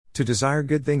To desire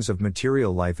good things of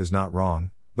material life is not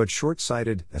wrong, but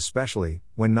short-sighted, especially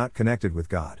when not connected with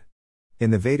God.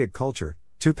 In the Vedic culture,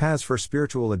 two paths for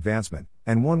spiritual advancement,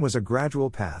 and one was a gradual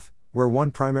path, where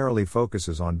one primarily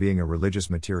focuses on being a religious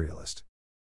materialist.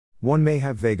 One may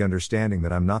have vague understanding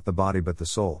that I'm not the body but the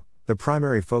soul. The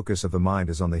primary focus of the mind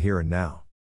is on the here and now.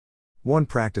 One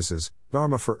practices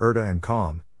dharma for urta and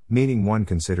calm, meaning one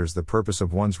considers the purpose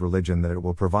of one's religion that it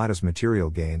will provide us material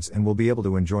gains and we'll be able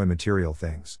to enjoy material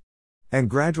things. And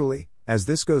gradually, as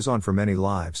this goes on for many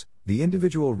lives, the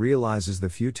individual realizes the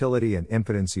futility and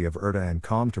impotency of urta and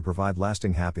calm to provide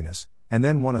lasting happiness, and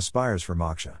then one aspires for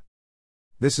moksha.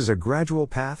 This is a gradual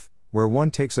path, where one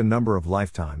takes a number of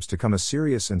lifetimes to come a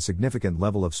serious and significant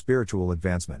level of spiritual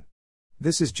advancement.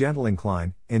 This is gentle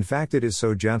incline, in fact it is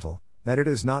so gentle, that it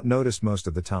is not noticed most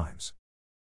of the times.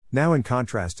 Now in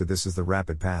contrast to this is the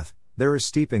rapid path, there is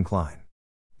steep incline.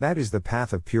 That is the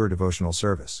path of pure devotional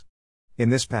service. In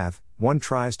this path, one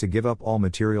tries to give up all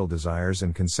material desires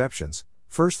and conceptions,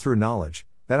 first through knowledge,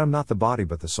 that I'm not the body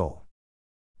but the soul.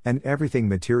 And everything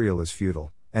material is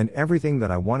futile, and everything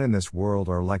that I want in this world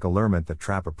are like allurement that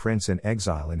trap a prince in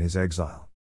exile in his exile.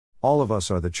 All of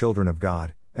us are the children of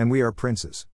God, and we are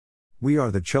princes. We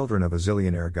are the children of a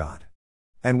zillionaire God.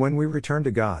 And when we return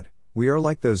to God, we are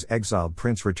like those exiled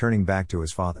prince returning back to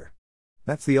his father.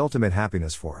 That's the ultimate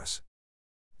happiness for us.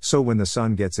 So when the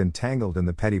son gets entangled in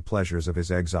the petty pleasures of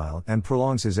his exile and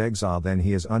prolongs his exile, then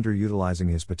he is underutilizing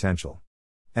his potential.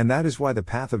 And that is why the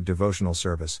path of devotional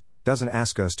service doesn't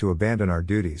ask us to abandon our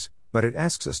duties, but it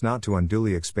asks us not to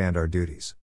unduly expand our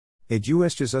duties. It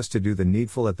asks us to do the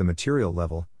needful at the material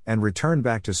level, and return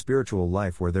back to spiritual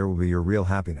life where there will be your real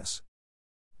happiness.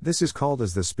 This is called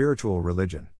as the spiritual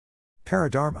religion.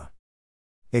 Paradharma.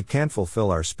 It can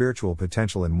fulfill our spiritual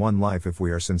potential in one life if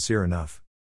we are sincere enough.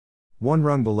 One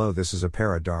rung below this is a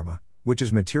paradharma, which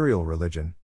is material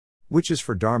religion, which is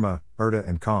for dharma, urta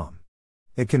and calm.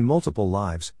 It can multiple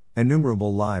lives,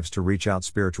 innumerable lives to reach out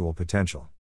spiritual potential.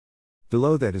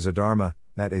 Below that is a dharma,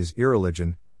 that is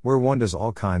irreligion, where one does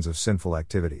all kinds of sinful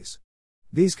activities.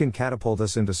 These can catapult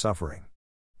us into suffering.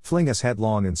 Fling us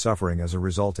headlong in suffering as a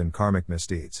result in karmic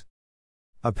misdeeds.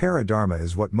 A paradharma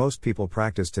is what most people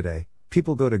practice today.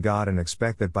 People go to God and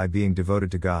expect that by being devoted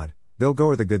to God, they'll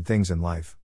go the good things in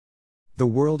life. The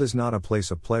world is not a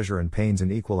place of pleasure and pains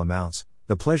in equal amounts.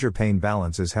 The pleasure-pain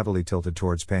balance is heavily tilted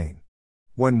towards pain.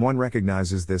 When one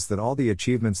recognizes this, that all the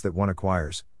achievements that one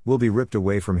acquires will be ripped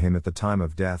away from him at the time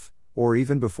of death, or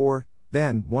even before,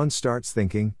 then one starts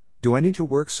thinking, do I need to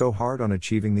work so hard on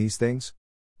achieving these things?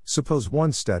 Suppose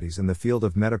one studies in the field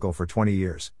of medical for 20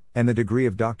 years, and the degree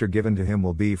of doctor given to him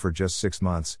will be for just 6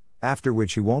 months, after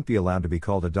which he won't be allowed to be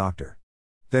called a doctor.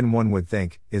 Then one would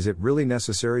think, is it really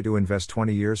necessary to invest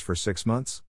 20 years for 6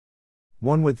 months?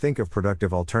 One would think of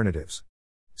productive alternatives.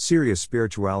 Serious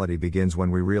spirituality begins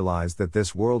when we realize that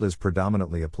this world is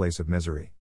predominantly a place of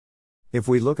misery. If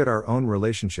we look at our own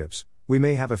relationships, we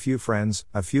may have a few friends,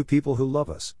 a few people who love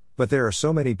us, but there are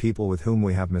so many people with whom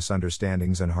we have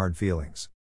misunderstandings and hard feelings.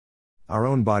 Our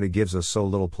own body gives us so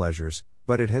little pleasures,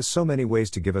 but it has so many ways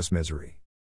to give us misery.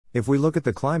 If we look at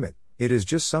the climate, it is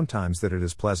just sometimes that it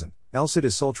is pleasant, else it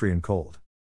is sultry and cold.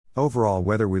 Overall,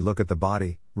 whether we look at the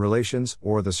body, relations,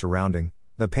 or the surrounding,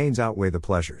 the pains outweigh the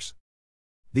pleasures.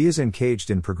 The is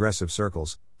encaged in progressive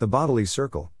circles, the bodily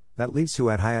circle, that leads to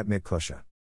adhyatmik klesha.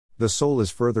 The soul is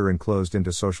further enclosed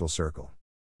into social circle.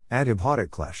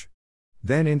 Adhibhatic klesh.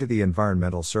 Then into the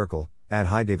environmental circle,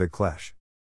 adhidavik klesh.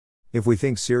 If we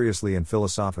think seriously and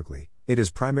philosophically, it is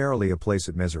primarily a place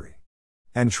of misery.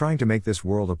 And trying to make this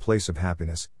world a place of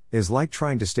happiness is like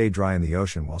trying to stay dry in the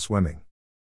ocean while swimming.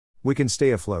 We can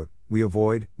stay afloat, we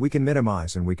avoid, we can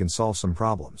minimize, and we can solve some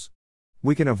problems.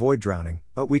 We can avoid drowning,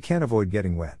 but we can't avoid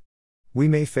getting wet. We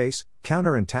may face,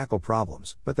 counter and tackle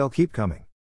problems, but they'll keep coming.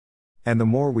 And the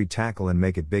more we tackle and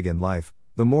make it big in life,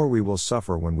 the more we will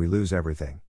suffer when we lose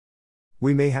everything.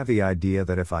 We may have the idea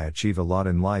that if I achieve a lot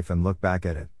in life and look back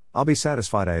at it, I'll be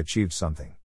satisfied I achieved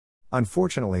something.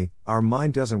 Unfortunately, our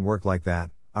mind doesn't work like that.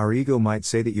 Our ego might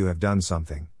say that you have done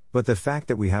something, but the fact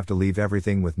that we have to leave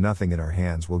everything with nothing in our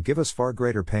hands will give us far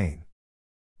greater pain.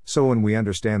 So when we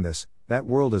understand this, that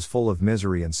world is full of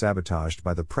misery and sabotaged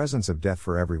by the presence of death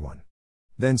for everyone.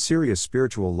 Then serious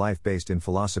spiritual life based in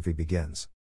philosophy begins.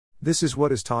 This is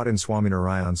what is taught in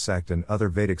Swaminarayan sect and other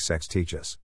Vedic sects teach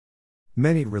us.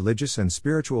 Many religious and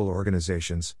spiritual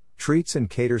organizations treats and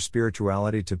cater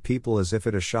spirituality to people as if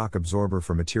it a shock absorber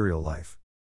for material life.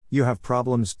 You have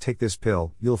problems, take this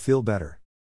pill, you'll feel better.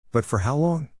 But for how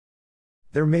long?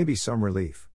 There may be some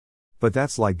relief. But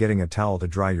that's like getting a towel to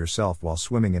dry yourself while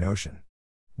swimming in ocean.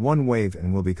 One wave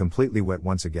and we'll be completely wet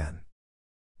once again.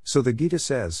 So the Gita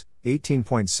says,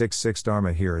 18.66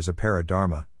 Dharma here is a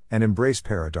paradharma, and embrace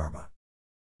paradharma.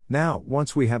 Now,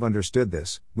 once we have understood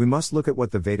this, we must look at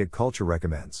what the Vedic culture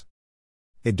recommends.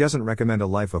 It doesn't recommend a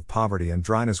life of poverty and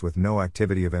dryness with no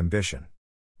activity of ambition.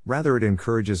 Rather, it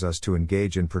encourages us to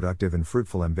engage in productive and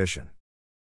fruitful ambition.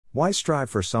 Why strive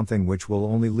for something which will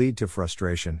only lead to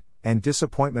frustration and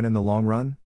disappointment in the long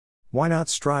run? Why not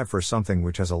strive for something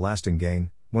which has a lasting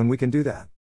gain, when we can do that?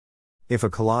 If a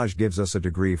college gives us a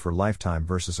degree for lifetime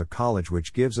versus a college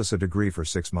which gives us a degree for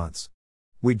 6 months,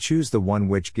 we'd choose the one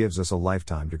which gives us a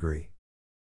lifetime degree.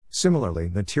 Similarly,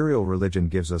 material religion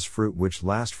gives us fruit which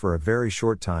lasts for a very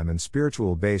short time, and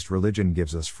spiritual-based religion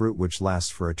gives us fruit which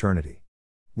lasts for eternity.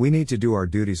 We need to do our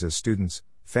duties as students,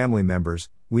 family members,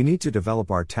 we need to develop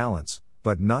our talents,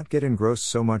 but not get engrossed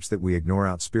so much that we ignore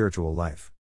out spiritual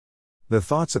life. The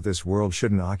thoughts of this world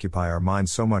shouldn't occupy our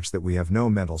minds so much that we have no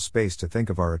mental space to think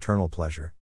of our eternal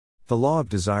pleasure. The law of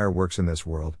desire works in this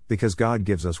world, because God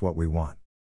gives us what we want.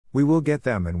 We will get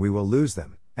them and we will lose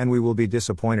them, and we will be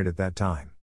disappointed at that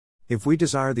time. If we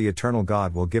desire the eternal,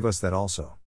 God will give us that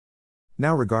also.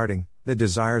 Now, regarding the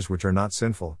desires which are not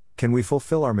sinful, can we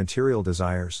fulfill our material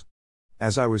desires?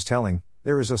 As I was telling,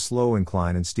 there is a slow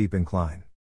incline and steep incline.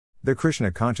 The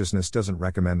Krishna consciousness doesn't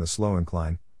recommend the slow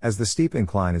incline, as the steep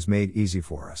incline is made easy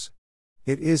for us.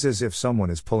 It is as if someone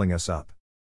is pulling us up.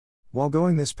 While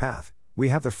going this path, we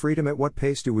have the freedom. At what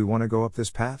pace do we want to go up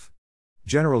this path?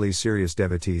 Generally, serious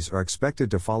devotees are expected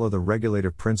to follow the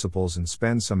regulative principles and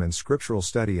spend some in scriptural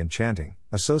study and chanting,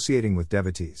 associating with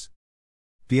devotees.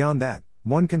 Beyond that,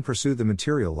 one can pursue the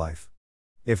material life.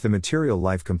 If the material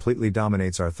life completely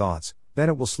dominates our thoughts, then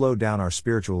it will slow down our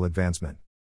spiritual advancement.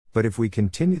 But if we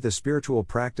continue the spiritual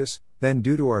practice, then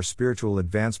due to our spiritual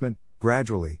advancement,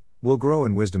 gradually, we'll grow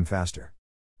in wisdom faster.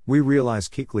 We realize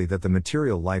quickly that the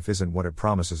material life isn't what it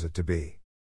promises it to be.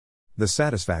 The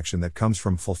satisfaction that comes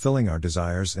from fulfilling our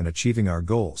desires and achieving our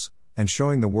goals, and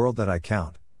showing the world that I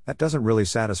count, that doesn't really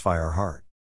satisfy our heart.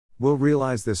 We'll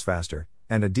realize this faster,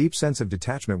 and a deep sense of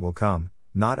detachment will come,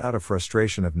 not out of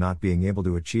frustration of not being able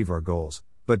to achieve our goals,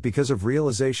 but because of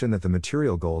realization that the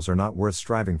material goals are not worth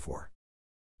striving for.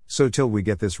 So till we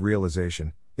get this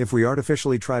realization, if we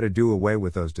artificially try to do away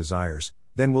with those desires,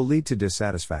 then will lead to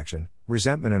dissatisfaction,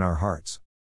 resentment in our hearts.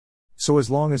 So as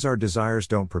long as our desires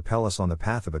don't propel us on the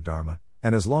path of a dharma,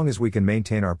 and as long as we can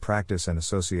maintain our practice and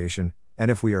association,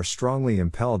 and if we are strongly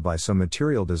impelled by some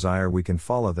material desire, we can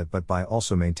follow that but by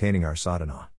also maintaining our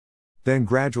sadhana. Then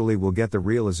gradually we'll get the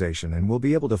realization and we'll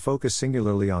be able to focus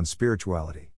singularly on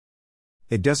spirituality.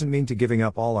 It doesn't mean to giving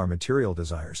up all our material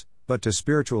desires, but to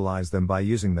spiritualize them by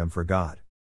using them for God.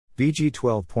 BG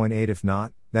 12.8 If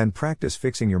not, then practice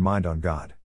fixing your mind on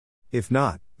God. If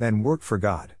not, then work for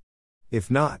God. If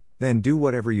not, then do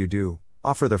whatever you do,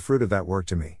 offer the fruit of that work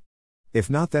to me. If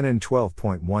not, then in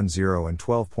 12.10 and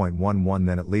 12.11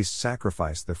 then at least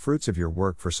sacrifice the fruits of your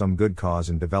work for some good cause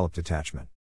and develop detachment.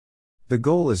 The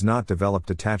goal is not develop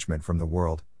detachment from the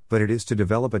world, but it is to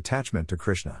develop attachment to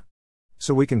Krishna.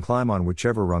 So we can climb on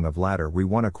whichever rung of ladder we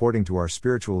want according to our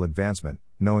spiritual advancement,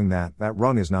 knowing that that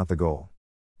rung is not the goal.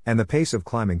 And the pace of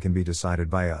climbing can be decided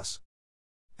by us.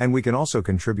 And we can also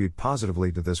contribute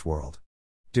positively to this world.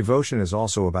 Devotion is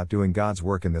also about doing God's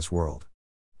work in this world.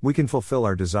 We can fulfill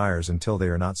our desires until they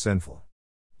are not sinful.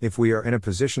 If we are in a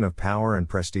position of power and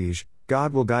prestige,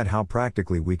 God will guide how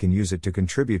practically we can use it to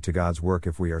contribute to God's work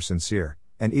if we are sincere,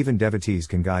 and even devotees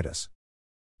can guide us.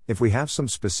 If we have some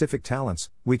specific talents,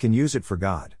 we can use it for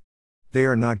God. They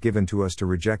are not given to us to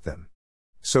reject them.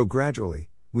 So gradually,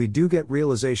 we do get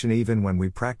realization even when we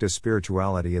practice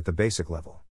spirituality at the basic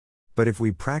level. But if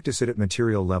we practice it at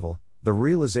material level, the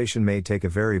realization may take a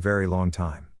very, very long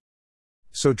time.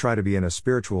 So try to be in a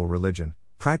spiritual religion,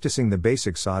 practicing the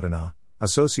basic sadhana,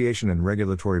 association and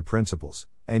regulatory principles,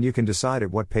 and you can decide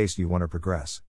at what pace you want to progress.